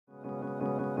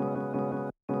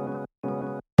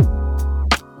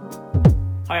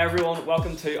Hi everyone,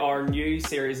 welcome to our new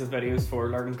series of videos for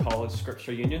Learning College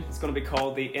Scripture Union. It's going to be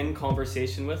called the In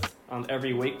Conversation With, and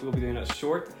every week we'll be doing a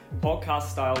short podcast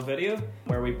style video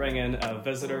where we bring in a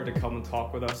visitor to come and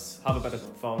talk with us, have a bit of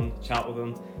fun, chat with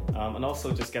them, and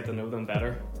also just get to know them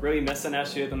better. Really missing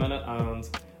SU at the minute, and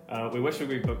we wish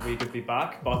we could be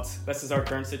back, but this is our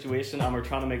current situation and we're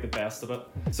trying to make the best of it.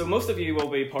 So most of you will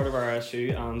be part of our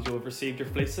SU and you'll have received your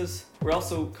fleeces. We're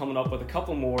also coming up with a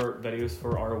couple more videos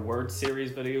for our word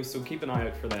series videos, so keep an eye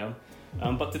out for them.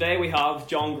 But today we have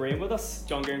John Graham with us.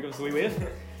 John Graham, give us a wee wave.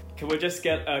 Can we just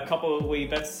get a couple of wee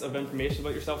bits of information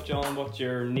about yourself, John? What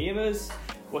your name is,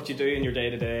 what you do in your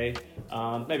day-to-day,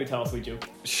 and maybe tell us a wee joke.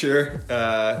 Sure.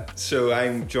 So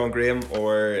I'm John Graham,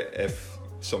 or if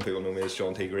some people know me as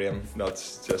John T. Graham,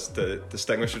 that's just the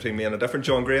distinguish between me and a different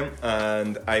John Graham,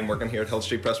 and I'm working here at Hill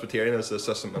Street Presbyterian as the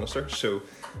assistant minister. So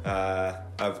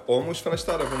I've almost finished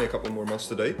that. I've only a couple more months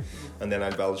to do, and then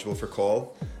I'm eligible for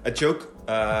call. A joke.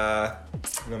 Let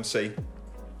me see.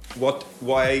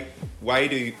 Why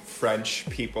do French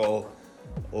people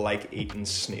like eating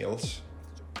snails?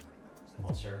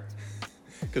 Not sure.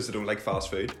 Because they don't like fast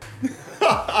food.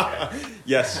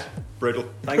 Yes, brutal.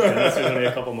 Thank goodness there's only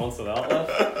a couple months of that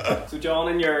left. So John,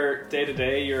 in your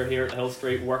day-to-day, you're here at Hill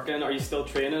Street working. Are you still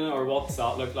training, or what's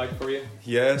that look like for you?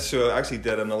 Yeah, so I actually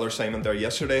did another assignment there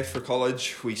yesterday for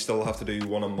college. We still have to do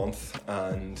one a month,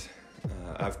 and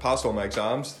I've passed all my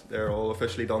exams. They're all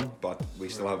officially done, but we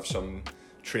still have some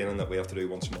training that we have to do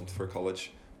once a month for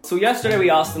college. So yesterday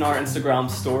we asked in our Instagram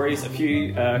stories a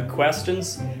few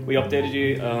questions. We updated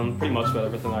you pretty much with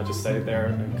everything I just said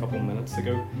there a couple of minutes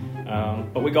ago.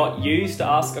 But we got used to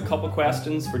ask a couple of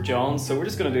questions for John, so we're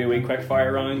just going to do a wee quick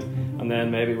fire round, and then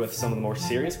maybe with some of the more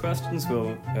serious questions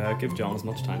we'll give John as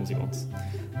much time as he wants.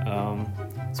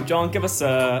 So John, give us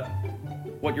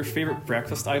what your favourite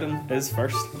breakfast item is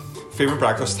first. Favourite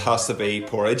breakfast has to be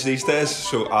porridge these days,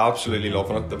 so absolutely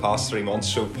loving it the past 3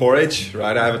 months. So porridge,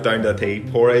 right, I have it down to a T.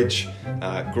 Porridge,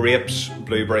 grapes,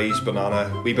 blueberries,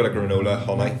 banana, wee bit of granola,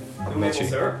 honey. No maple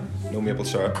syrup? No maple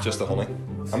syrup, just the honey.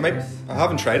 I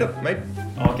haven't tried it, mate.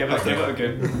 I'll give it a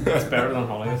good. It's better than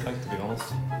honey, I think, to be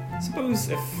honest. I suppose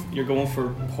if you're going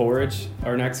for porridge,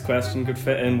 our next question could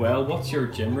fit in well. What's your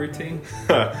gym routine?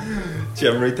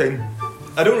 Gym routine?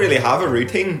 I don't really have a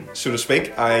routine, so to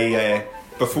speak.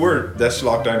 Before this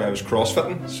lockdown I was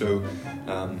crossfitting, so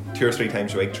 2 or 3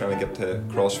 times a week trying to get to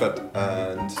CrossFit,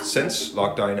 and since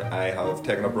lockdown I have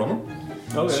taken up running.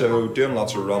 Okay. So doing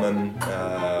lots of running,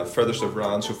 furthest I've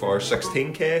ran so far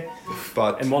 16k,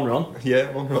 but in one run?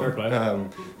 Yeah, one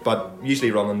run. But usually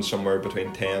running somewhere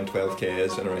between 10 and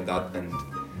 12k's and around that, and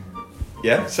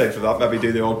yeah, aside from that, maybe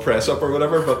do the old press up or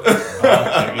whatever. But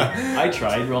I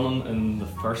tried running in the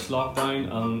first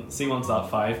lockdown, and see, once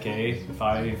that 5k,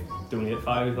 donate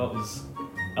 5, that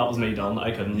was me done.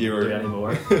 I couldn't do any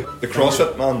more. The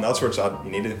CrossFit, man, that's where it's at.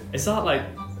 You need it. Is that like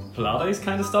Pilates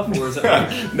kind of stuff, or is it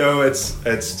like... No, it's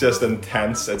just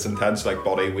intense. It's intense, like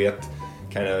body weight,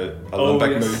 kind of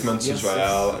Olympic movements as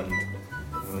well,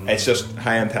 and it's just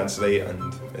high intensity,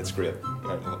 and it's great.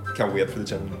 I can't wait for the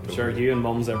gym. Sure, you and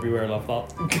mums everywhere love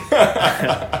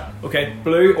that. Okay,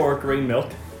 blue or green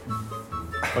milk?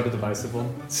 Quite a divisive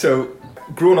one. So,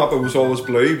 growing up, it was always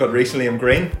blue, but recently I'm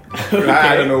green. Okay.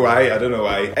 I don't know why.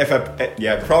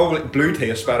 Probably blue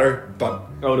tastes better, but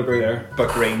I would agree there.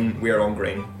 But green, we are on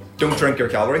green. Don't drink your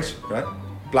calories, right?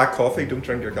 Black coffee, don't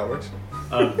drink your calories.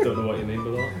 I don't know what you mean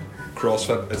by that.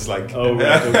 CrossFit, it's like... Oh,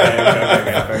 right,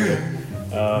 okay, very good.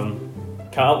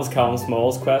 That was Callum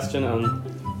Small's question, and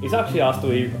he's actually asked a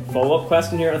wee follow-up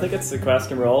question here. I think it's the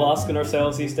question we're all asking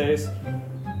ourselves these days.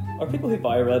 Are people who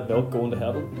buy red milk going to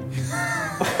heaven?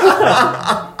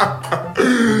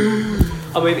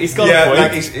 I mean, he's got a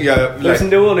point. There's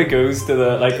no one who goes to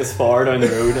as far down the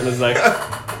road and is like,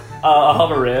 I'll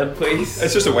have a red, please.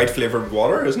 It's just a white flavoured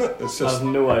water, isn't it? It's just... I have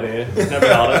no idea. Never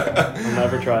had it. I'll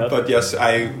never try it. But yes,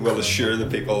 I will assure the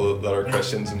people that are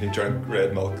Christians and who drink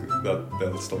red milk that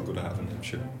they'll still go to heaven, I'm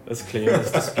sure. It's clear, it's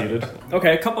disputed.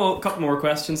 Okay, a couple more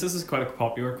questions. This is quite a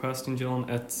popular question, John.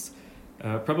 It's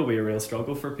probably a real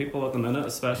struggle for people at the minute,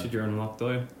 especially during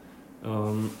lockdown.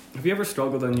 Have you ever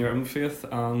struggled in your own faith,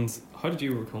 and how did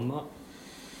you overcome that?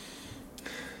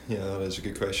 Yeah, that is a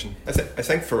good question. I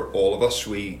think for all of us,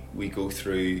 we go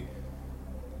through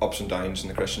ups and downs in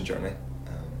the Christian journey.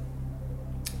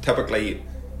 Typically,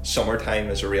 summertime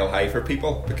is a real high for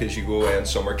people because you go away in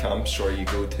summer camps, or you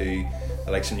go to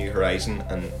the likes of New Horizon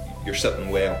and you're sitting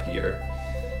way up here.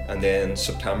 And then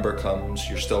September comes,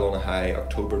 you're still on a high,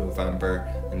 October, November,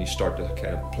 and you start to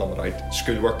kind of plummet out.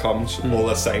 Schoolwork comes, all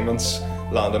assignments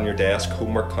land on your desk,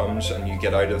 homework comes, and you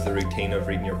get out of the routine of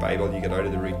reading your Bible, you get out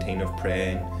of the routine of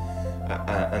praying,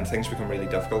 and things become really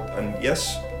difficult. And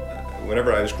yes,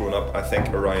 whenever I was growing up, I think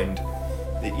around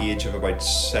the age of about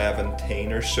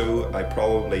 17 or so, I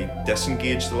probably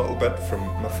disengaged a little bit from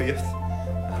my faith.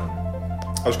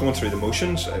 I was going through the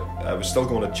motions. I was still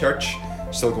going to church,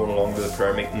 still going along to the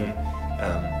prayer meeting,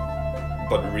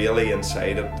 but really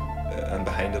inside it and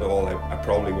behind it all, I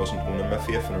probably wasn't owning my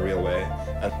faith in a real way.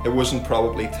 And it wasn't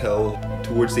probably till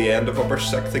towards the end of upper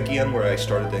sixth again where I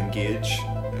started to engage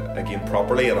again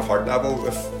properly at a heart level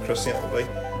with Christianity.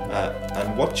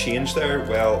 And what changed there?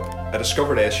 Well, I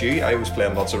discovered SU. I was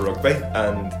playing lots of rugby,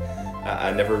 and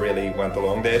I never really went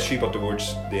along to SU, but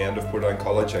towards the end of Portadown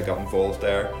College I got involved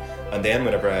there. And then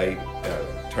whenever I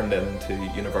turned into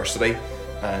university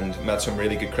and met some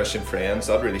really good Christian friends,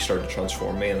 that really started to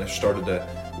transform me, and I started to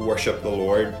worship the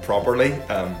Lord properly,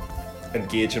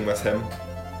 engaging with Him.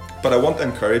 But I want to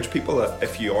encourage people that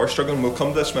if you are struggling, we'll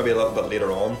come to this maybe a little bit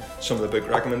later on, some of the book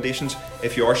recommendations.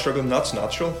 If you are struggling, that's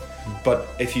natural. But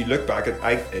if you look back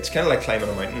it's kind of like climbing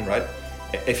a mountain, right?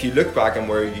 If you look back on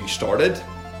where you started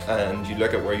and you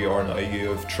look at where you are now, you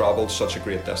have travelled such a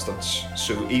great distance.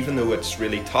 So even though it's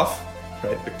really tough,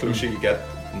 right, the closer you get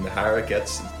and the higher it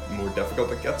gets, the more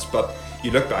difficult it gets. But you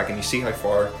look back and you see how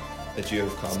far that you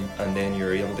have come, and then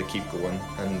you're able to keep going,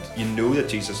 and you know that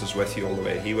Jesus is with you all the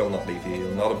way. He will not leave you, He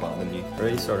will not abandon you. I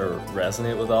really sort of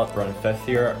resonate with that. Around fifth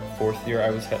year, fourth year,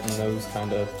 I was hitting those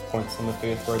kind of points in the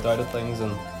faith where I doubted things,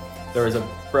 and there was a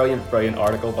brilliant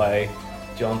article by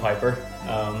John Piper.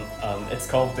 It's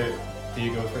called Do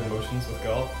You Go Through the Motions with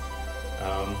God?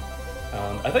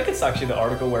 I think it's actually the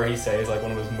article where he says like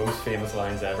one of his most famous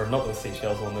lines ever, not the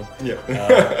seashells one though.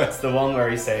 Yeah. It's the one where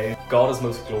he says, God is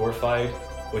most glorified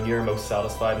when you're most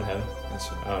satisfied in Him.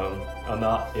 And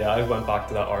that, yeah, I went back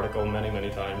to that article many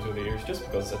times over the years just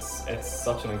because it's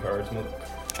such an encouragement.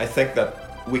 I think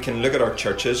that we can look at our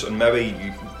churches, and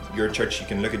maybe your church, you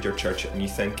can look at your church and you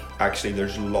think, actually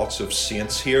there's lots of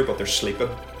saints here but they're sleeping,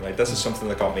 right? This is something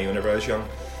that got me whenever I was young.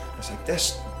 I was like,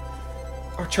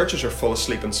 our churches are full of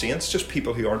sleeping saints, just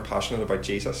people who aren't passionate about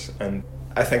Jesus. And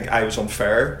I think I was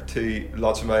unfair to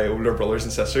lots of my older brothers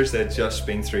and sisters. They'd just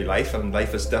been through life, and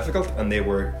life is difficult, and they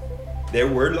were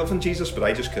loving Jesus, but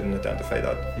I just couldn't identify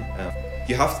that.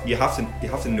 You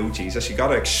have to know Jesus. You got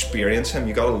to experience Him.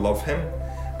 You got to love Him,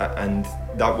 and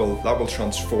that will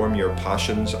transform your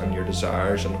passions and your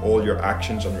desires and all your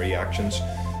actions and reactions.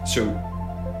 So,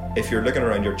 if you're looking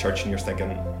around your church and you're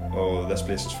thinking, "Oh, this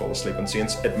place is full of sleeping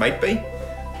saints," it might be,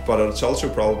 but it's also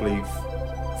probably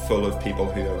full of people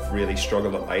who have really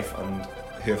struggled at life and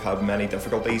who have had many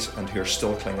difficulties and who are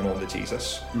still clinging on to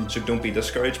Jesus. So don't be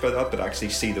discouraged by that, but actually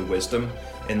see the wisdom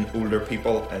in older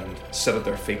people and sit at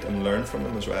their feet and learn from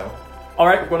them as well.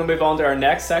 Alright, we're going to move on to our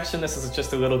next section. This is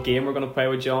just a little game we're going to play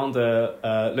with John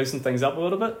to loosen things up a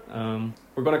little bit.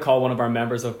 We're going to call one of our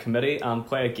members of committee and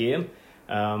play a game,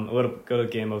 a little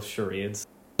game of charades.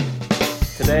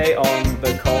 Today on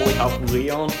the call we have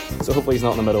Leon, so hopefully he's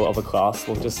not in the middle of a class.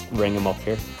 We'll just ring him up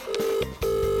here.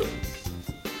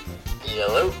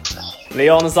 Hello.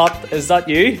 Leon, is that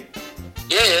you?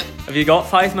 Yeah. Have you got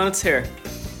 5 minutes here?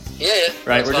 Yeah.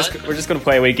 Right, we're just going to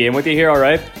play a wee game with you here,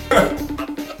 alright? Are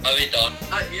we done?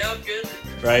 Yeah, I'm good.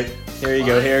 Right, here you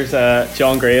go. Here's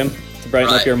John Graham to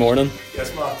brighten up your morning.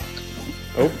 Yes, Matt.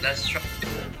 Oh. Let's try.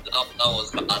 That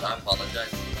was bad, I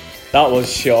apologise. That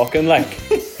was shocking, like.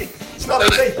 It's not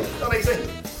easy.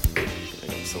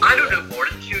 I don't know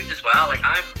fortitude as well. Like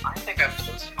I think I'm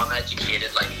the most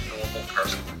uneducated, like normal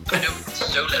person. I know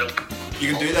so little.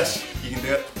 You can do this. You can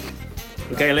do it.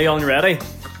 Okay, Leon, you ready?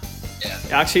 Yeah.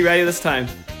 You actually ready this time?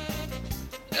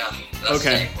 Yeah.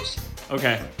 Okay.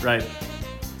 Okay, right.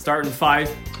 Start in 5,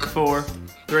 4,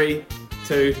 3,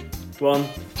 2, 1.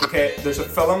 Okay, there's a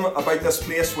film about this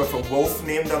place with a wolf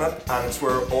named in it, and it's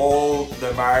where all the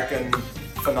American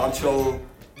financial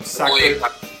sector...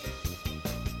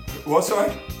 What,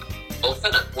 sorry? Wolf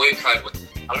in it? What are you crowd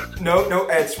with? No,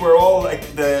 it's where all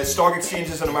like the stock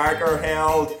exchanges in America are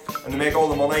held, and they make all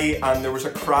the money, and there was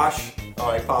a crash.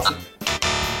 Alright, pass it.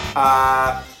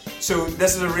 So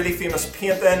this is a really famous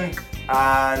painting,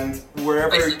 and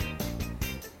wherever...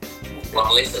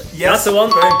 Mona Lisa. Yes, that's the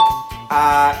one.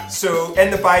 So in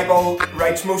the Bible,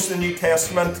 writes most of the New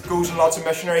Testament, goes on lots of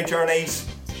missionary journeys.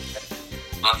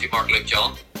 Matthew, Mark, Luke,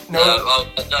 John. No.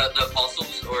 The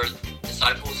apostles or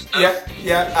disciples. No.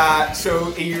 Yeah.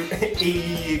 So he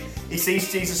sees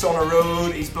Jesus on a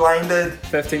road. He's blinded.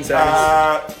 15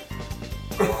 seconds.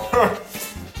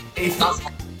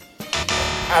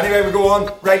 Anyway, we go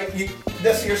on. Right,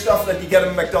 this is your stuff that you get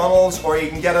in McDonald's, or you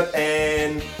can get it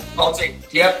in.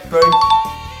 Yep, boom.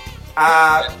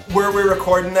 Where we're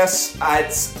recording this,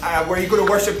 it's where you go to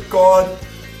worship God.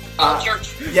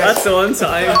 Church. Yes. That's on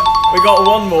time. We got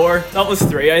one more. That was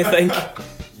 3, I think.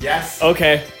 Yes.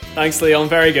 Okay. Thanks, Leon.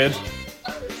 Very good.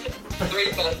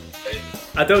 3 minutes.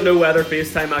 I don't know whether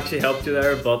FaceTime actually helped you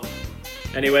there, but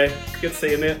anyway, good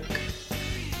seeing you, mate.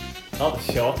 That was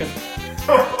shocking.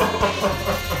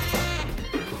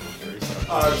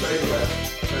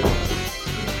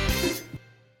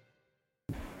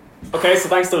 Okay, so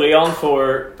thanks to Leon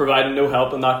for providing no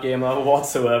help in that game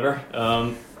whatsoever.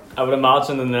 I would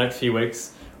imagine in the next few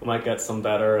weeks we might get some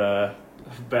better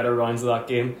rounds of that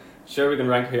game. Sure, we can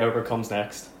rank whoever comes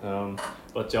next.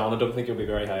 But John, I don't think you'll be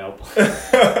very high up.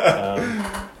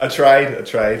 I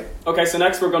tried. Okay, so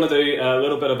next we're going to do a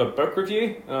little bit of a book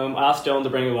review. I asked John to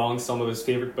bring along some of his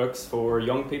favourite books for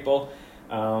young people,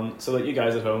 so that you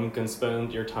guys at home can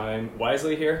spend your time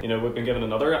wisely here. You know, we've been given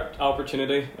another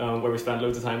opportunity where we spend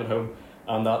loads of time at home,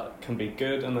 and that can be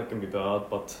good and that can be bad,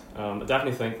 but I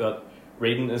definitely think that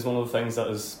reading is one of the things that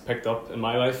has picked up in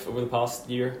my life over the past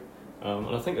year.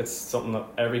 And I think it's something that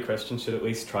every Christian should at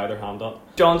least try their hand at.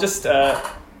 John, just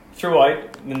throw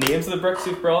out the names of the books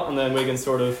you've brought, and then we can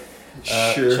sort of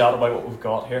Sure. chat about what we've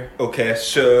got here. Okay,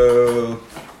 so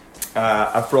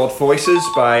I've brought Voices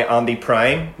by Andy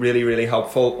Prime, really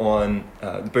helpful on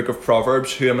the book of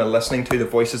Proverbs. Who am I listening to? The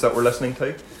voices that we're listening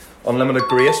to. Unlimited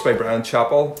Grace by Brian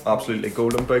Chappell, absolutely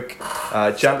golden book.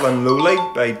 Gentle and Lowly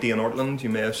by Dean Ortland, you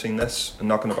may have seen this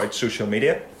knocking about social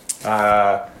media.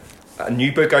 A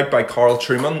new book out by Carl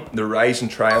Trueman, The Rise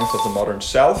and Triumph of the Modern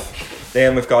Self.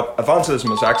 Then we've got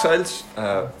Evangelism as Exiles.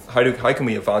 How can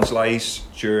we evangelise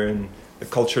during the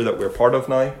culture that we're part of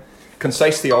now?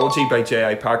 Concise Theology by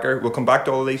J.I. Packer. We'll come back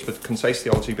to all of these, but Concise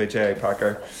Theology by J.I.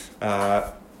 Packer.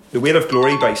 The Weight of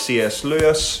Glory by C.S.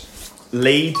 Lewis.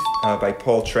 Lead by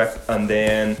Paul Tripp. And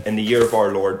then In the Year of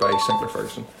Our Lord by Sinclair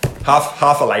Ferguson.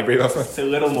 Half a library with me. It's a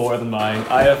little more than mine.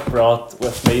 I have brought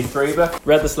with me 3 books.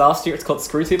 Read this last year. It's called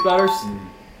Screwtape Letters.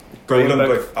 Golden Brilliant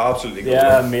book. Absolutely golden.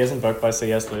 Yeah, amazing book by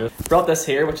C.S. Lewis. Brought this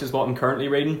here, which is what I'm currently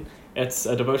reading. It's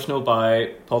a devotional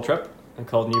by Paul Tripp and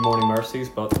called New Morning Mercies,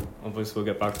 but obviously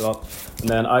we'll get back to that. And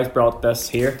then I've brought this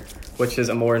here, which is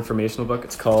a more informational book.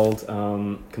 It's called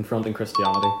Confronting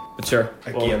Christianity. But sure.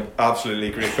 Again, absolutely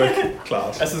great book.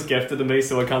 Class. This is gifted to me,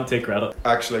 so I can't take credit.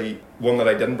 Actually, one that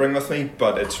I didn't bring with me,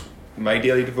 but it's my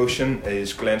daily devotion,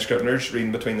 is Glenn Scrivener's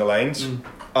Reading Between the Lines.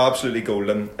 Absolutely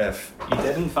golden. If You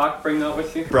did, in fact, bring that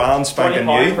with you. brand spanking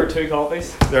 £20 new. for 2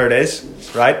 copies. There it is.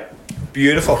 Right?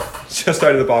 Beautiful. Just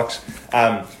out of the box.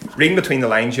 Reading Between the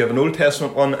Lines, you have an Old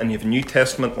Testament one and you have a New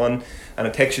Testament one, and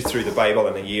it takes you through the Bible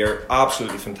in a year.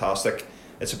 Absolutely fantastic.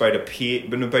 It's about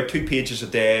about 2 pages a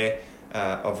day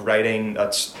of writing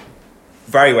that's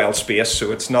very well spaced,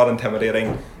 so it's not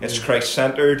intimidating. It's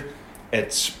Christ-centered.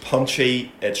 It's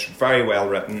punchy. It's very well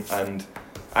written, and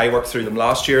I worked through them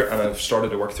last year, and I've started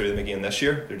to work through them again this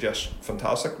year. They're just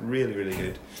fantastic. Really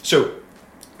good. So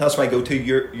that's my go-to.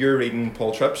 You're reading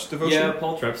Paul Tripp's devotion? Yeah,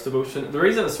 Paul Tripp's devotion. The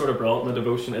reason I sort of brought my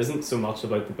devotion isn't so much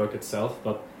about the book itself,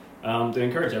 but to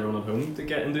encourage everyone at home to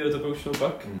get into a devotional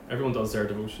book. Everyone does their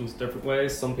devotions different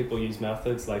ways. Some people use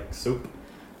methods like SOAP,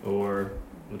 or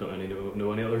I don't really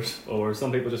know any others, or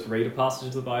some people just read a passage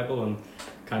of the Bible and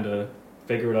kind of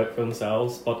figure it out for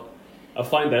themselves. But I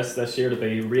find this year to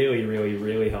be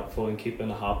really helpful in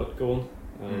keeping a habit going.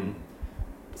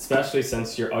 Especially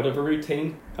since you're out of a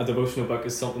routine. A devotional book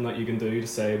is something that you can do to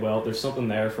say, well, there's something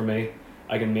there for me.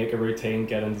 I can make a routine,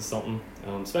 get into something.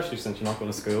 Especially since you're not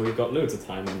going to school, you've got loads of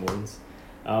time in the mornings.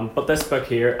 But this book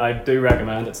here, I do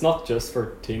recommend. It's not just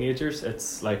for teenagers,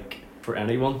 it's like for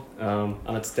anyone.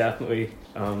 And it's definitely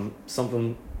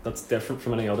something that's different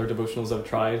from any other devotionals I've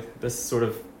tried. This sort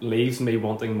of leaves me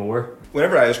wanting more.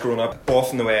 Whenever I was growing up,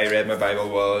 often the way I read my Bible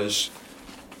was,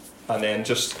 and then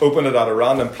just open it at a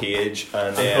random page,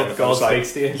 and then hope God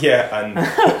speaks to you. Yeah, and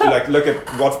like look at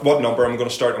what number I'm going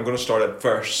to start. I'm going to start at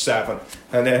verse 7,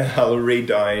 and then I'll read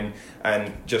down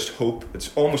and just hope.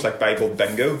 It's almost like Bible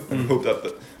bingo, and hope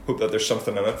that there's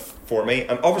something in it for me.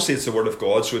 And obviously, it's the Word of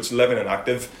God, so it's living and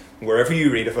active. Wherever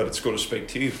you read of it, it's going to speak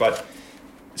to you. But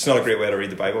it's not a great way to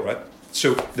read the Bible, right?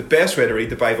 So the best way to read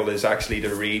the Bible is actually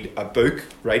to read a book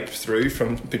right through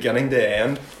from beginning to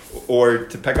end, or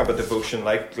to pick up a devotion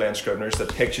like Glenn Scrivener's that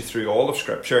takes you through all of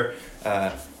Scripture,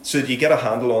 so that you get a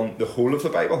handle on the whole of the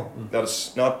Bible. That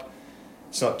it's not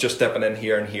just dipping in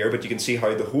here and here, but you can see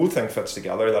how the whole thing fits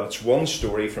together, that it's one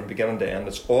story from beginning to end.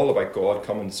 It's all about God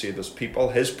coming to save his people,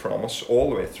 his promise all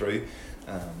the way through.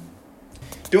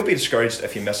 Don't be discouraged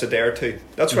if you miss a day or two.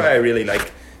 That's why I really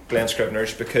like Glenn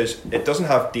Scrivener's, because it doesn't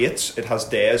have dates, it has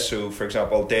days. So for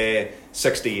example, day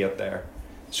 68 there,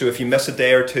 So if you miss a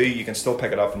day or two, you can still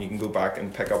pick it up and you can go back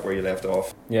and pick up where you left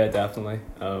off. Yeah, definitely.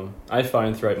 I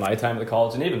found throughout my time at the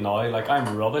college, and even now, like,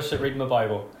 I'm rubbish at reading the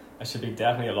Bible. I should be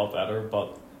definitely a lot better,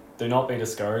 but do not be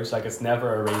discouraged. Like, it's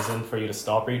never a reason for you to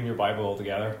stop reading your Bible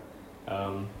altogether.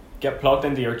 Get plugged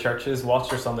into your churches, watch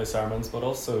your Sunday sermons, but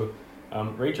also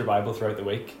read your Bible throughout the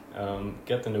week.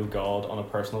 Get to know God on a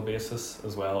personal basis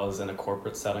as well as in a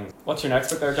corporate setting. What's your next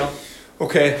book there, John?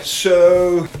 Okay,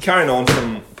 so carrying on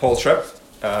from Paul Tripp,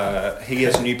 he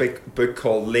has a new book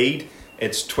called Lead.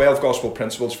 It's 12 Gospel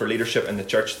Principles for Leadership in the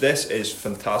Church. This is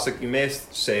fantastic. You may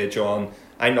say, John,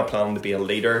 I'm not planning to be a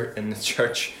leader in the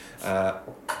church.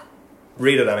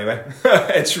 Read it anyway.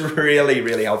 It's really,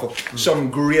 really helpful. Some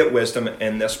great wisdom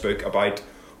in this book about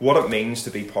what it means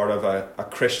to be part of a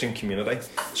Christian community.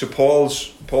 So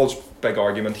Paul's big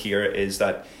argument here is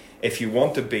that if you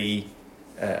want to be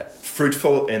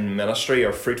fruitful in ministry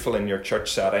or fruitful in your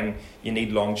church setting, you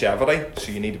need longevity.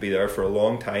 So you need to be there for a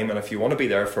long time. And if you want to be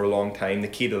there for a long time, the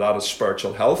key to that is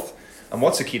spiritual health. And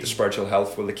what's the key to spiritual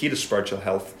health? Well, the key to spiritual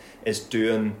health is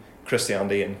doing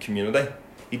Christianity in community.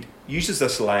 He uses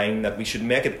this line that we should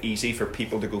make it easy for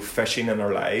people to go fishing in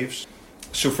our lives.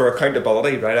 So for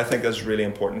accountability, right, I think that's really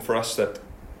important for us that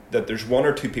there's one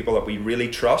or two people that we really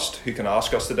trust who can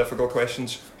ask us the difficult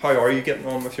questions. How are you getting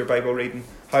on with your Bible reading?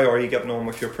 How are you getting on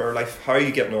with your prayer life? How are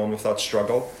you getting on with that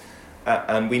struggle?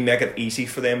 And we make it easy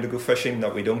for them to go fishing,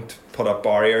 that we don't put up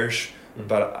barriers,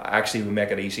 but actually we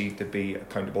make it easy to be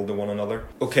accountable to one another.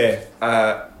 Okay,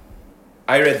 I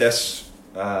read this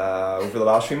over the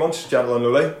last few months, Gentle and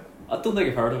Lowly. I don't think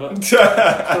I've heard of it.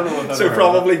 I don't know if I've So ever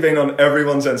probably been on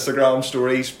everyone's Instagram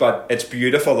stories, but it's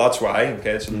beautiful, that's why.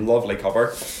 Okay, it's a lovely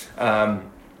cover.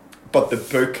 But the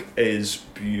book is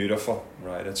beautiful,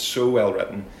 right? It's so well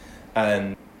written.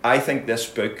 And I think this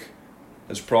book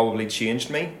has probably changed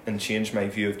me and changed my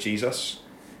view of Jesus.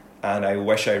 And I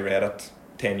wish I read it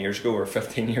 10 years ago or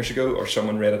 15 years ago, or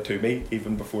someone read it to me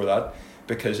even before that,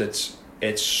 because it's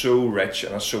so rich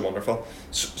and it's so wonderful.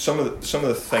 Some of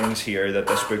the things here that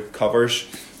this book covers,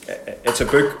 it's a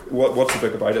book. What's the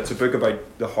book about? It's a book about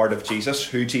the heart of Jesus,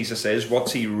 who Jesus is,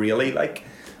 what's he really like,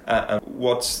 and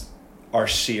what's our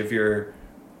Saviour,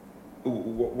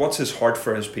 what's his heart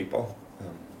for his people,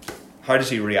 how does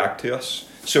he react to us.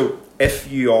 So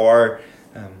if you are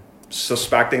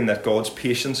suspecting that God's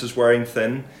patience is wearing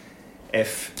thin,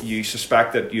 if you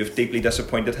suspect that you've deeply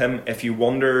disappointed him, if you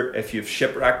wonder if you've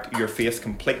shipwrecked your faith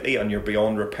completely and you're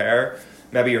beyond repair,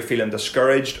 maybe you're feeling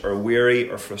discouraged or weary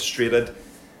or frustrated,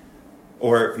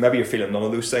 or maybe you're feeling none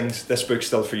of those things, this book's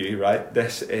still for you, right?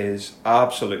 This is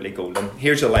absolutely golden.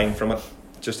 Here's a line from it,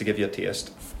 just to give you a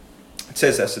taste. It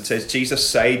says this, it says, Jesus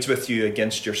sides with you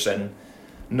against your sin,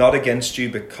 not against you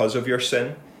because of your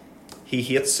sin. He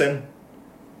hates sin,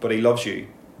 but he loves you,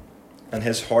 and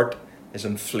his heart is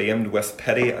inflamed with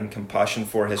pity and compassion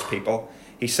for his people.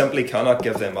 He simply cannot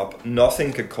give them up.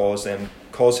 Nothing could cause him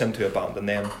to abandon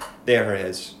them. They are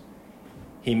his.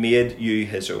 He made you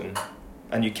his own,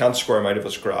 and you can't squirm out of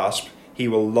his grasp. He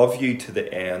will love you to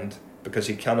the end because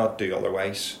he cannot do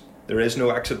otherwise. There is no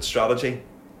exit strategy.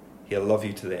 He'll love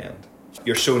you to the end.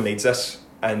 Your soul needs this,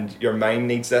 and your mind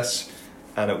needs this,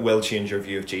 and it will change your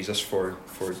view of Jesus for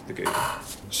the good.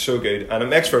 So good. And it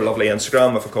makes for a lovely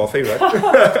Instagram with a coffee, right?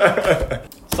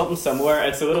 Something similar.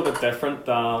 It's a little bit different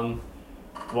than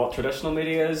what traditional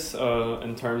media is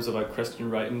in terms of like Christian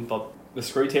writing, but the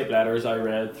Screw Tape Letters I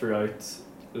read throughout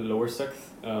lower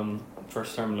sixth,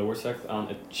 first term lower sixth, and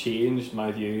it changed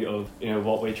my view of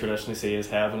what we traditionally see as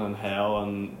heaven and hell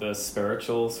and the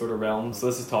spiritual sort of realm. So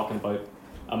this is talking about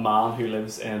a man who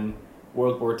lives in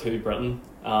World War II Britain,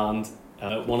 and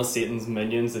one of Satan's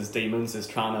minions, his demons, is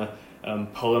trying to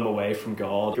pull him away from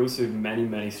God. It goes through many,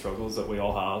 many struggles that we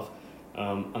all have,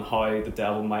 and how the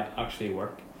devil might actually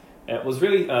work. It was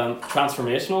really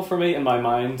transformational for me in my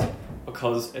mind,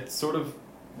 because it sort of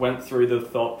went through the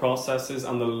thought processes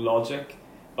and the logic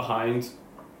behind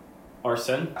our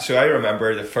sin. So I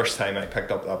remember the first time I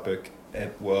picked up that book,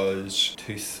 it was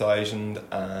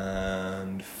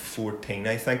 2014,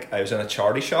 I think. I was in a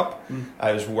charity shop.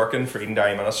 I was working for Eden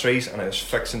Dairy Ministries, and I was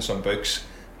fixing some books,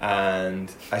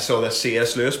 and I saw this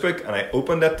C.S. Lewis book, and I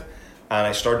opened it and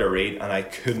I started to read, and I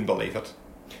couldn't believe it.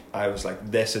 I was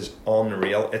like, this is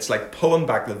unreal. It's like pulling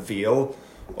back the veil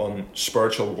on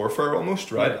spiritual warfare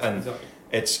almost, right? Yeah, and exactly.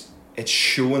 It's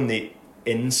showing the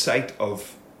insight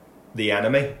of the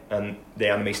enemy and the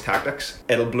enemy's tactics.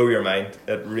 It'll blow your mind.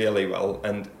 It really will.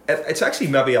 And it's actually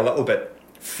maybe a little bit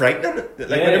frightening.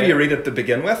 Whenever you read it to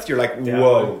begin with, you're like,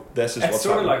 whoa, this is what's happening. It's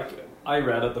sort of like, I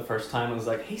read it the first time and I was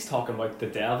like, he's talking about the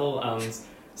devil and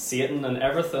Satan and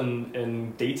everything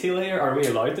in detail here. Are we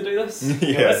allowed to do this?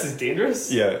 Yeah. This is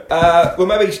dangerous. Yeah. We'll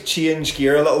maybe change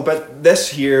gear a little bit. This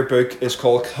here book is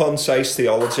called Concise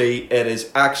Theology. It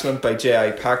is excellent by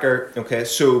J.I. Packer. Okay,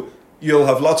 so you'll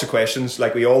have lots of questions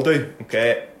like we all do.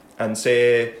 Okay, and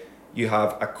say you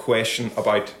have a question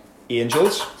about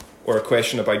angels or a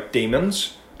question about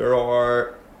demons. There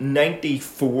are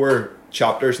 94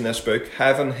 chapters in this book: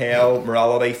 heaven, hell,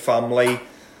 morality, family,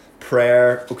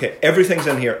 prayer. Okay, everything's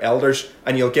in here, elders,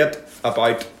 and you'll get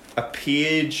about a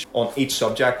page on each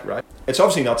subject, right? It's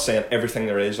obviously not saying everything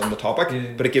there is on the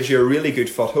topic, but it gives you a really good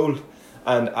foothold.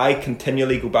 And I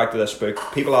continually go back to this book.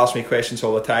 People ask me questions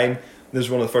all the time. This is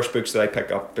one of the first books that I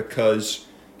pick up because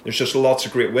there's just lots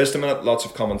of great wisdom in it, lots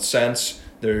of common sense.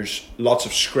 There's lots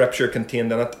of scripture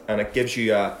contained in it, and it gives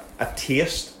you a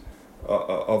taste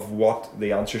of what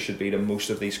the answer should be to most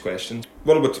of these questions.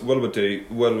 What would we do?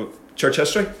 Well, church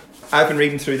history. I've been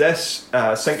reading through this,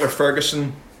 Sinclair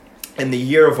Ferguson, in the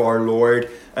year of our Lord.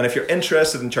 And if you're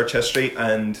interested in church history,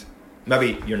 and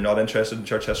maybe you're not interested in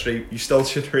church history, you still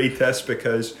should read this,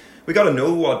 because we got to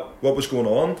know what was going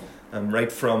on,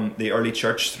 right from the early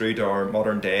church through to our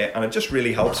modern day. And it just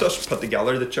really helps us put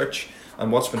together the church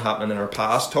and what's been happening in our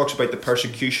past. Talks about the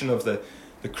persecution of the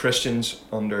Christians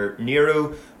under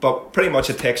Nero, but pretty much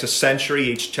it takes a century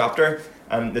each chapter,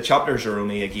 and the chapters are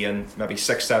only, again, maybe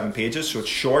 6-7 pages, so it's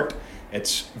short,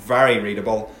 it's very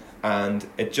readable, and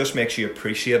it just makes you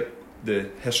appreciate the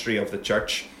history of the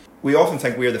church. We often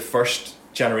think we're the first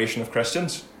generation of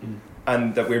Christians,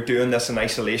 and that we're doing this in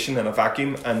isolation, in a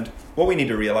vacuum, and what we need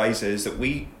to realise is that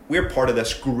we're part of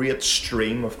this great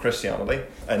stream of Christianity,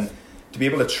 and to be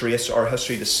able to trace our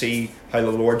history, to see how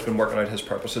the Lord's been working out his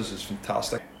purposes, is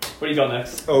fantastic. What do you got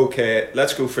next? Okay,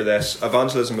 let's go for this.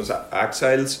 Evangelism as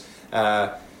exiles.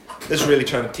 This is really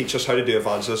trying to teach us how to do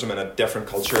evangelism in a different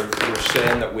culture. We're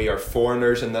saying that we are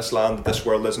foreigners in this land, that this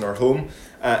world isn't our home,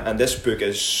 and this book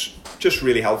is just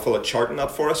really helpful at charting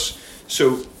that for us.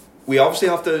 So we obviously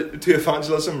have to do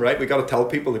evangelism, right? We got to tell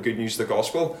people the good news of the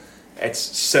gospel. It's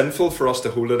sinful for us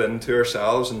to hold it into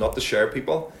ourselves and not to share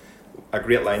people. A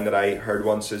great line that I heard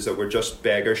once is that we're just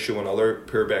beggars showing other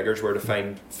poor beggars where to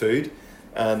find food,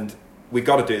 and we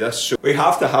got to do this. So we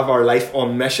have to have our life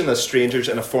on mission as strangers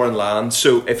in a foreign land.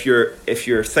 So if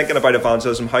you're thinking about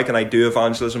evangelism, how can I do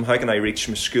evangelism? How can I reach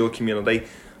my school community?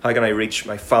 How can I reach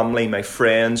my family, my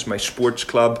friends, my sports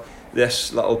club?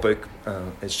 This little book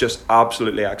is just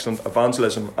absolutely excellent.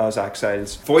 Evangelism as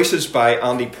Exiles. Voices by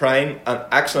Andy Prime, an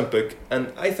excellent book.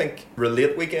 And I think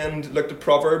Relate Weekend looked at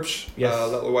Proverbs a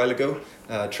little while ago.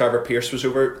 Trevor Pierce was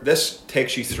over. This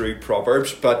takes you through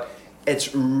Proverbs, but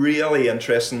it's really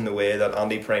interesting the way that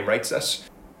Andy Prime writes this.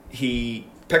 He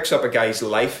picks up a guy's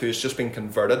life who's just been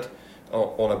converted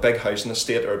on a big housing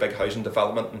estate or a big housing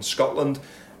development in Scotland,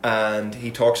 and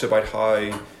he talks about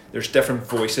how there's different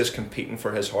voices competing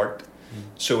for his heart.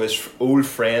 So his old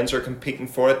friends are competing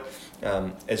for it,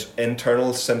 his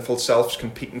internal sinful self's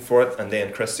competing for it, and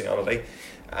then Christianity.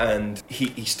 And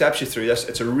he steps you through this.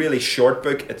 It's a really short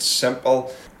book, it's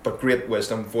simple, but great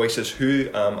wisdom. Voices, who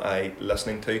am I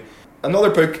listening to?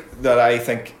 Another book that I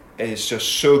think is just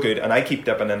so good, and I keep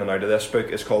dipping in and out of this book,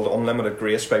 is called Unlimited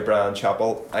Grace by Brian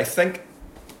Chappell. I think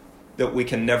that we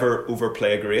can never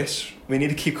overplay grace. We need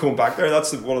to keep going back there.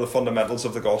 That's one of the fundamentals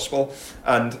of the gospel.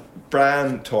 And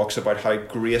Brian talks about how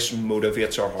grace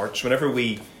motivates our hearts. Whenever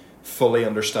we fully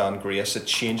understand grace, it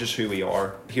changes who we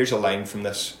are. Here's a line from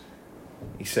this.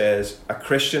 He says, "A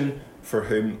Christian for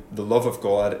whom the love of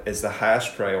God is the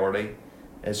highest priority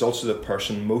is also the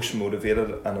person most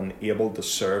motivated and enabled to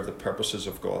serve the purposes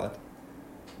of God.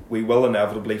 We will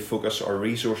inevitably focus our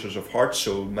resources of heart,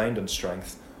 soul, mind and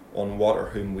strength on what or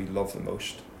whom we love the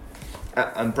most."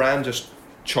 And Brian just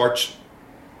charts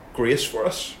grace for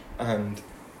us, and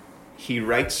he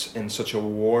writes in such a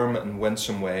warm and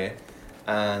winsome way.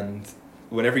 And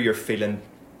whenever you're feeling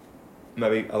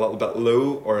maybe a little bit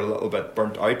low or a little bit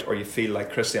burnt out, or you feel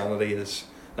like Christianity is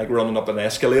like running up an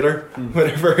escalator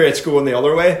whenever it's going the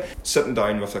other way, sitting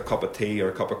down with a cup of tea or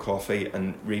a cup of coffee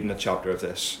and reading a chapter of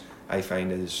this, I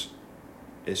find is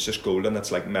just golden.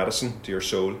 It's like medicine to your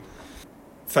soul.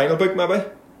 Final book, maybe?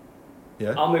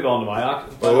 Yeah. I'll move on to my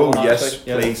act. Oh, yes,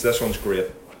 please. This one's great.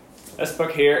 This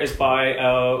book here is by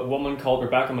a woman called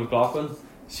Rebecca McLaughlin.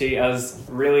 She has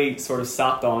really sort of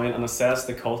sat down and assessed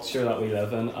the culture that we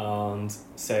live in and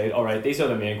said, all right, these are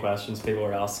the main questions people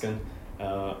are asking.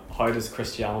 How does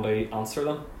Christianity answer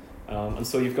them? And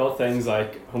so you've got things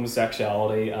like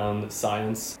homosexuality and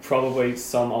science, probably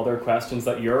some other questions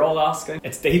that you're all asking.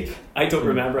 It's deep. I don't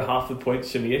remember half the points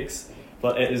she makes,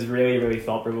 But it is really, really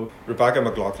thought-provoking. Rebecca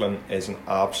McLaughlin is an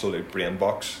absolute brain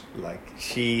box. Like,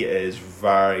 she is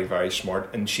very, very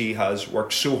smart, and she has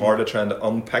worked so hard at trying to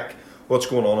unpick what's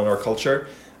going on in our culture.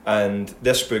 And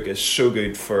this book is so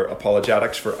good for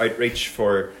apologetics, for outreach,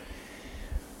 for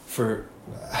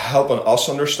helping us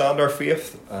understand our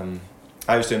faith.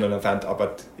 I was doing an event up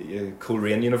at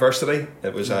Coleraine University.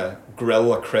 It was a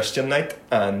Grill a Christian night,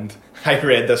 and I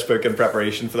read this book in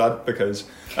preparation for that because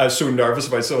I was so nervous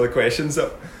about some of the questions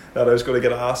that I was going to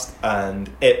get asked, and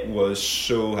it was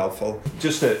so helpful.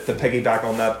 Just to piggyback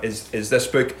on that is this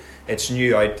book. It's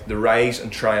new out, The Rise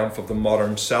and Triumph of the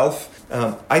Modern Self.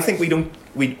 I think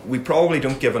we probably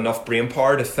don't give enough brain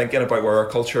power to thinking about where our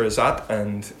culture is at,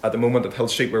 and at the moment at Hill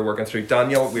Street we're working through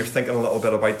Daniel. We're thinking a little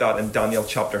bit about that in Daniel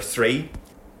chapter 3.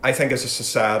 I think as a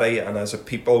society and as a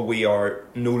people we are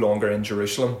no longer in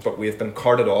Jerusalem, but we have been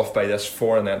carted off by this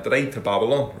foreign entity to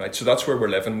Babylon, right? So that's where we're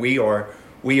living. We are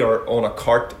on a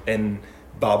cart in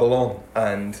Babylon,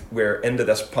 and we're into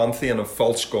this pantheon of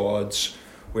false gods.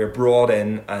 We're brought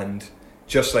in, and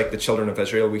just like the children of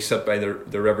Israel, we sit by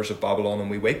the rivers of Babylon and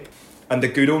we weep. And the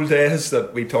good old days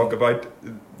that we talk about,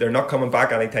 they're not coming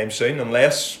back anytime soon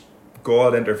unless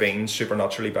God intervenes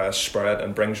supernaturally by His Spirit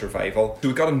and brings revival. So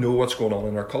we've got to know what's going on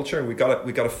in our culture. We got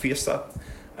to face that,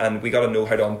 and we got to know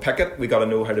how to unpick it. We got to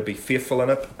know how to be faithful in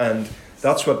it, and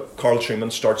that's what Carl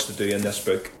Trueman starts to do in this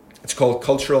book. It's called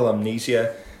Cultural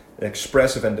Amnesia: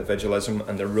 Expressive Individualism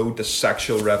and the Road to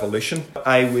Sexual Revolution.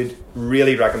 I would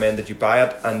really recommend that you buy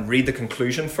it and read the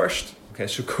conclusion first. Okay,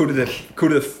 so go to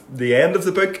the end of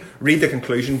the book, read the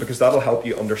conclusion, because that'll help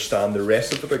you understand the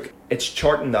rest of the book. It's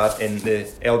charting that in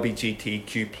the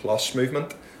LGBTQ plus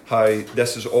movement, how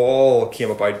this is all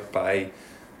came about by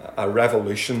a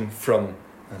revolution from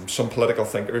some political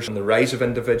thinkers, and the rise of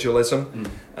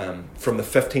individualism from the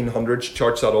 1500s,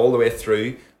 charts that all the way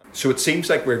through. So it seems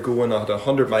like we're going at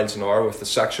 100 miles an hour with the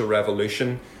sexual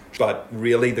revolution, but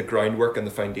really the groundwork and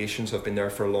the foundations have been there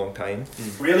for a long time.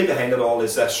 Really behind it all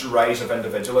is this rise of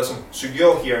individualism. So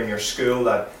you'll hear in your school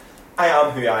that I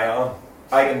am who I am.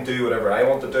 I can do whatever I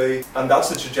want to do. And that's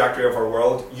the trajectory of our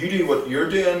world. You do what you're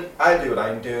doing, I do what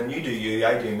I'm doing, you do you,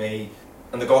 I do me.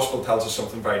 And the gospel tells us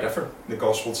something very different. The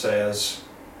gospel says,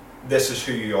 this is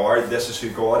who you are, this is who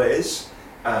God is,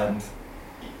 and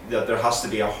that there has to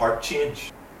be a heart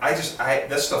change.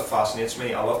 This stuff fascinates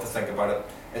me. I love to think about it.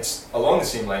 It's along the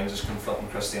same lines as confronting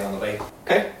Christianity.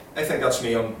 Okay, I think that's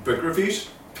me on book reviews.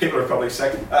 People are probably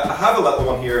sick. I have a little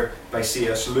one here by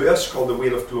C.S. Lewis called The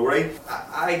Wheel of Glory.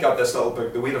 I got this little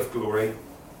book, The Wheel of Glory,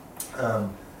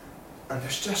 and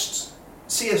there's just,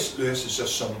 C.S. Lewis has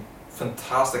just some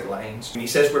fantastic lines. And he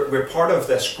says we're part of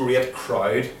this great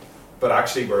crowd, but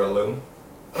actually we're alone.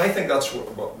 And I think that's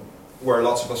where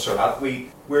lots of us are at.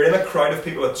 We're in a crowd of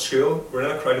people at school. We're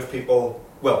in a crowd of people,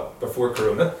 well, before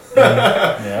Corona.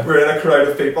 Yeah. We're in a crowd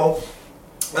of people,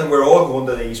 and we're all going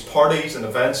to these parties and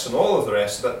events and all of the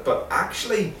rest of it. But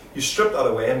actually, you strip that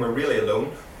away and we're really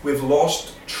alone. We've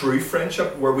lost true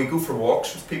friendship, where we go for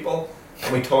walks with people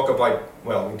and we talk about,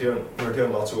 well, we're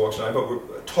doing lots of walks now, but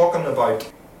we're talking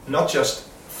about not just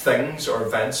things or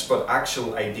events, but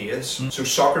actual ideas. So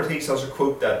Socrates has a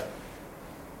quote that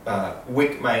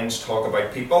weak minds talk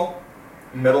about people,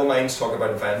 middle minds talk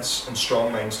about events, and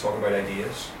strong minds talk about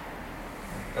ideas.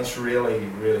 That's really,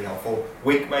 really helpful.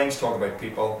 Weak minds talk about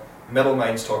people, middle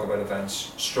minds talk about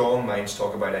events, strong minds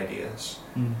talk about ideas.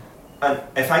 And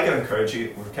if I can encourage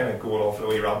you, we're kind of going off the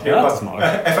way around here, but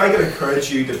if I can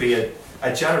encourage you to be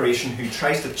a generation who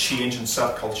tries to change and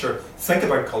set culture, think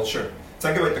about culture.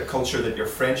 Think about the culture that your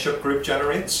friendship group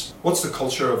generates. What's the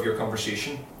culture of your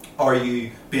conversation? Are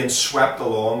you being swept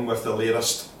along with the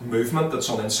latest movement that's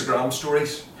on Instagram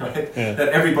stories, right? Yeah. That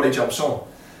everybody jumps on,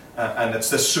 and it's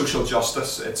this social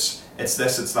justice. It's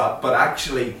this, it's that, but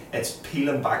actually, it's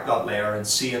peeling back that layer and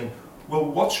seeing, well,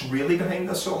 what's really behind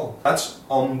this all? Let's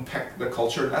unpick the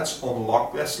culture. Let's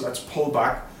unlock this. Let's pull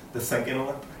back the thinking on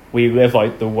it. We live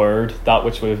out the word, that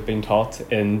which we've been taught,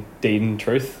 in deed and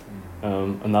truth,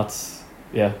 and that's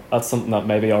something that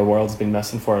maybe our world's been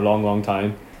missing for a long, long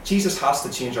time. Jesus has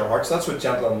to change our hearts. That's what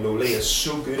Gentle and Lowly is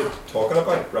so good at talking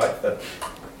about, right? That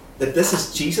this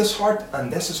is Jesus' heart,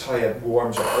 and this is how it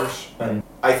warms ours. And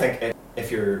I think if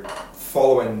you're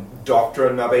following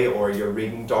doctrine maybe, or you're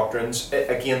reading doctrines,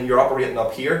 again, you're operating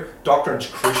up here. Doctrine's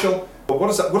crucial. But what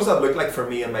does that look like for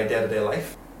me in my day-to-day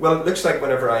life? Well, it looks like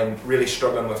whenever I'm really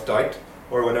struggling with doubt,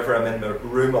 or whenever I'm in the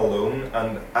room alone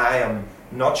and I am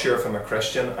not sure if I'm a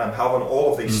Christian, I'm having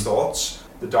all of these thoughts,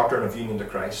 the doctrine of union to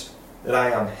Christ, that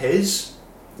I am His,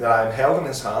 that I am held in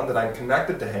His hand, that I'm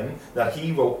connected to Him, that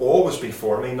He will always be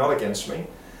for me, not against me.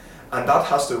 And that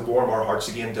has to warm our hearts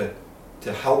again to,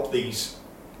 to help these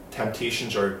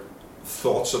temptations or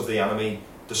thoughts of the enemy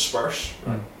disperse.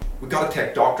 Right? We've got to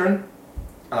take doctrine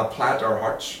and apply it to our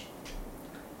hearts.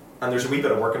 And there's a wee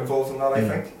bit of work involved in that, I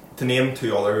think. To name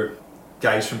two other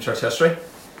guys from church history,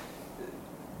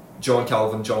 John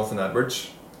Calvin, Jonathan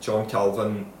Edwards. John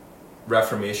Calvin,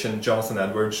 Reformation, Jonathan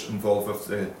Edwards, involved with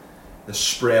the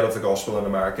spread of the gospel in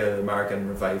America, the American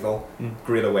revival,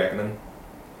 Great Awakening.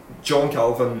 John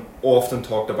Calvin often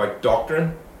talked about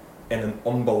doctrine in an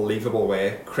unbelievable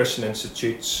way. Christian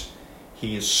institutes,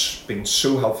 he has been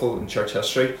so helpful in church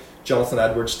history. Jonathan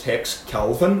Edwards takes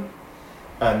Calvin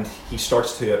and he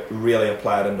starts to really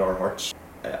apply it into our hearts.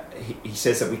 He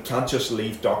says that we can't just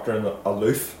leave doctrine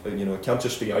aloof, it can't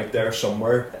just be out there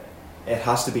somewhere. It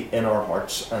has to be in our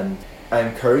hearts, and I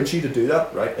encourage you to do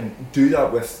that, right? And do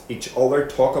that with each other,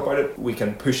 talk about it. We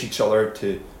can push each other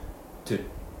to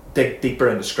dig deeper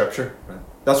into Scripture. Right?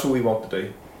 That's what we want to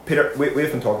do. Peter, we've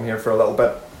been talking here for a little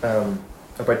bit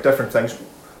about different things.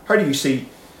 How do you see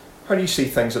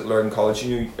things at Lurgan College?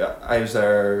 I was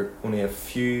there only a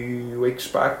few weeks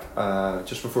back,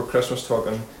 just before Christmas,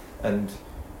 talking, and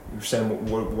you were saying,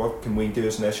 what can we do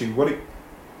as an SU?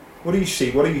 What do you see?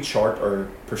 What do you chart or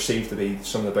perceive to be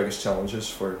some of the biggest challenges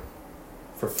for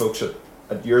folks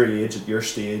at your age, at your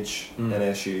stage in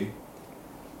SU?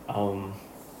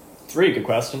 It's a really good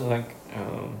question, I think.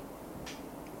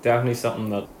 Definitely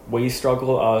something that we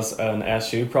struggle as an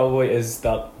SU probably is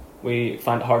that we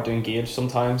find it hard to engage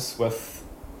sometimes with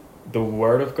the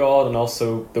Word of God and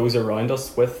also those around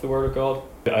us with the Word of God.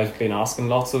 I've been asking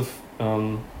lots of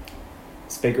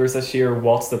speakers this year,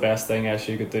 what's the best thing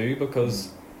SU could do,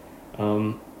 because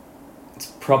it's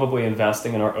probably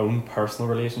investing in our own personal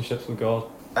relationships with God.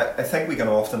 I think we can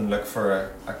often look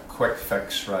for a quick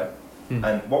fix, right?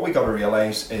 And what we got to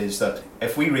realise is that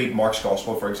if we read Mark's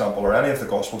Gospel, for example, or any of the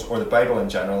Gospels, or the Bible in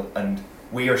general, and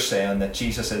we are saying that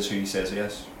Jesus is who he says he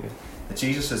is, that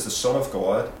Jesus is the Son of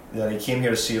God, that he came here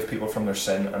to save people from their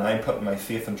sin, and I'm putting my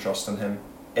faith and trust in him,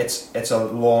 it's a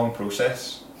long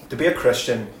process. To be a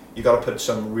Christian, you got to put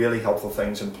some really helpful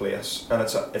things in place, and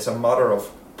it's a matter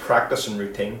of practice and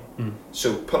routine.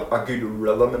 So put a good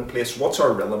rhythm in place. What's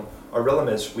our rhythm? Our rhythm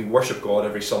is we worship God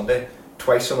every Sunday,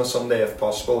 twice on a Sunday if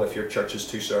possible, if your church has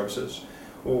 2 services.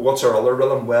 Well, what's our other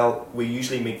rhythm? Well, we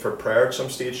usually meet for prayer at some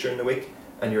stage during the week,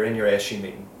 and you're in your SU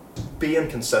meeting. Being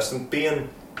consistent, being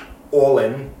all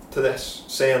in to this,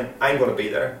 saying I'm going to be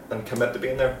there and commit to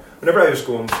being there. Whenever I was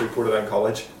going through Portadown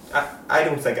College, I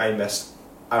don't think I missed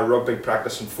a rugby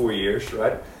practice in 4 years,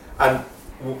 right? And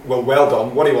well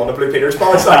done. What do you want? A Blue Peters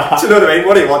bar? It's like, do you know what I mean?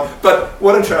 What do you want? But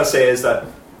what I'm trying to say is that,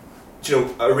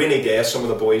 a rainy day, some of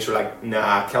the boys were like,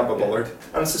 nah, can't be bothered.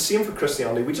 And it's the same for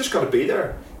Christianity. We just got to be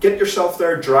there. Get yourself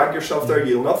there, drag yourself there.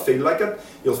 You'll not feel like it.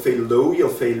 You'll feel low, you'll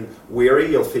feel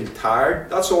weary, you'll feel tired.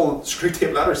 That's all screw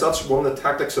tape letters. That's one of the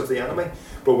tactics of the enemy.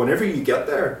 But whenever you get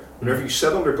there, whenever you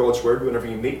sit under God's word, whenever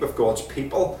you meet with God's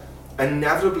people,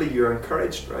 inevitably you're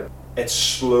encouraged, right? It's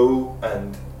slow,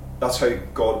 and that's how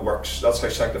God works. That's how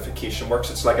sanctification works.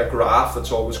 It's like a graph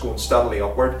that's always going steadily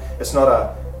upward. It's not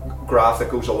a graph that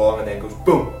goes along and then goes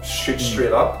boom, shoots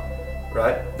straight up,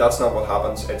 right? That's not what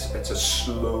happens. It's a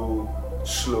slow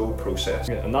process.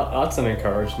 Yeah, and that's an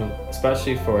encouragement,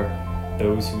 especially for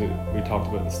those who we talked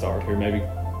about at the start, who are maybe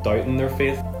doubting their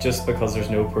faith. Just because there's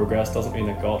no progress doesn't mean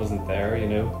that God isn't there,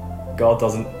 God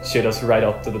doesn't shoot us right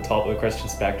up to the top of the Christian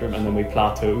spectrum and then we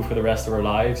plateau for the rest of our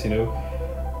lives,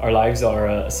 Our lives are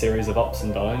a series of ups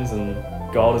and downs, and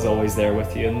God is always there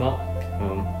with you in that.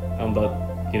 And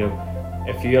that,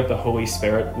 if you have the Holy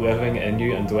Spirit living in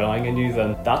you and dwelling in you,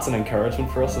 then that's an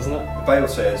encouragement for us, isn't it? The Bible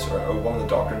says, or one of the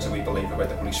doctrines that we believe about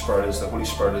the Holy Spirit is the Holy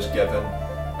Spirit is given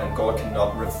and God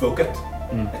cannot revoke it.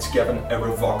 It's given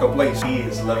irrevocably. He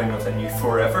is living within you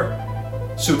forever.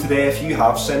 So today, if you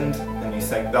have sinned and you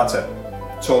think, that's it,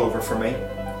 it's all over for me,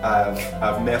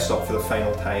 I've messed up for the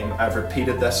final time, I've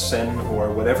repeated this sin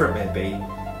or whatever it may be,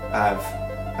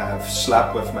 I've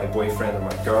slept with my boyfriend or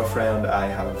my girlfriend, I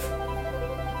have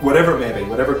whatever it may be,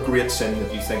 whatever great sin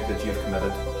that you think that you've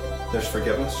committed, there's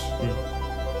forgiveness.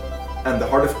 And the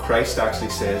heart of Christ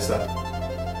actually says that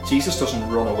Jesus doesn't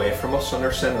run away from us in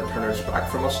our sin or turn his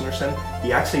back from us in our sin.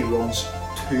 He actually runs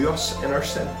to us in our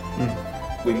sin.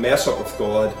 We mess up with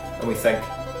God and we think,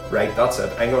 right, that's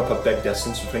it, I'm going to put big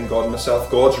distance between God and myself.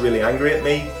 God's really angry at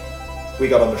me. We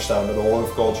got to understand that all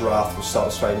of God's wrath was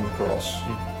satisfied in the cross.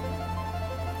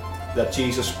 That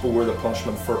Jesus bore the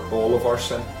punishment for all of our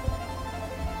sin,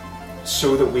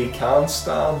 so that we can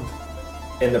stand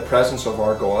in the presence of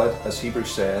our God, as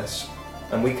Hebrews says,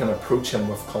 and we can approach him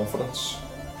with confidence.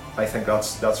 I think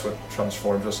that's what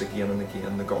transforms us again and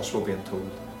again, the gospel being told.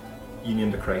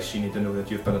 union to Christ, you need to know that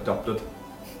you've been adopted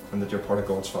and that you're part of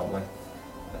God's family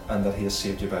and that He has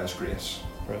saved you by His grace.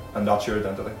 Right. And that's your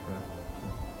identity.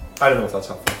 Right. I don't know if that's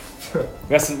helpful.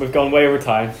 Listen, we've gone way over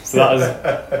time, so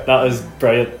that is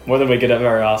brilliant. More than we could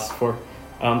ever ask for.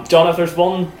 John, if there's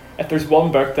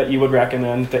one book that you would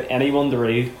recommend to anyone to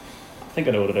read, I think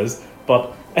I know what it is,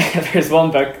 but if there's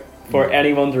one book for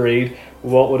anyone to read,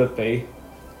 what would it be?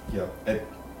 Yeah,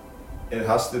 it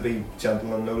has to be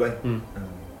Gentle and Lowly,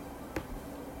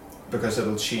 because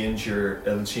it'll change your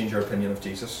opinion of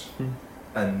Jesus,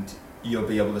 and you'll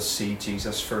be able to see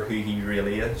Jesus for who He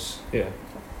really is. Yeah.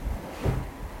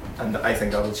 And I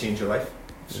think that'll change your life.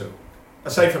 So,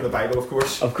 aside from the Bible, of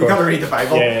course. You've got to read the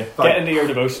Bible. Yeah. Get into your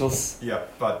devotionals. Yeah,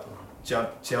 but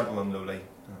Gentle and Lowly,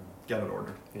 get it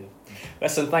ordered. Yeah.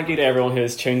 Listen, thank you to everyone who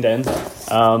has tuned in.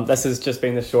 This has just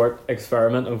been a short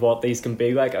experiment of what these can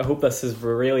be like. I hope this has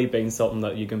really been something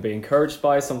that you can be encouraged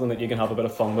by, something that you can have a bit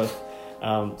of fun with,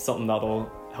 something that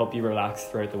will help you relax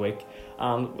throughout the week.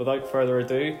 And without further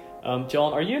ado,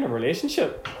 John, are you in a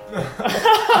relationship?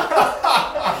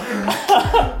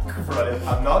 Brilliant.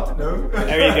 I'm not, no.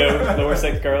 There you go. Lower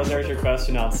Six Girls, there's your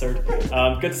question answered.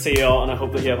 Good to see you all, and I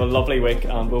hope that you have a lovely week,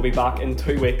 and we'll be back in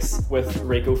 2 weeks with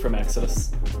Rico from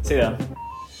Exodus. See you then.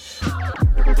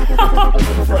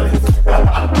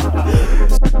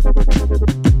 Brilliant.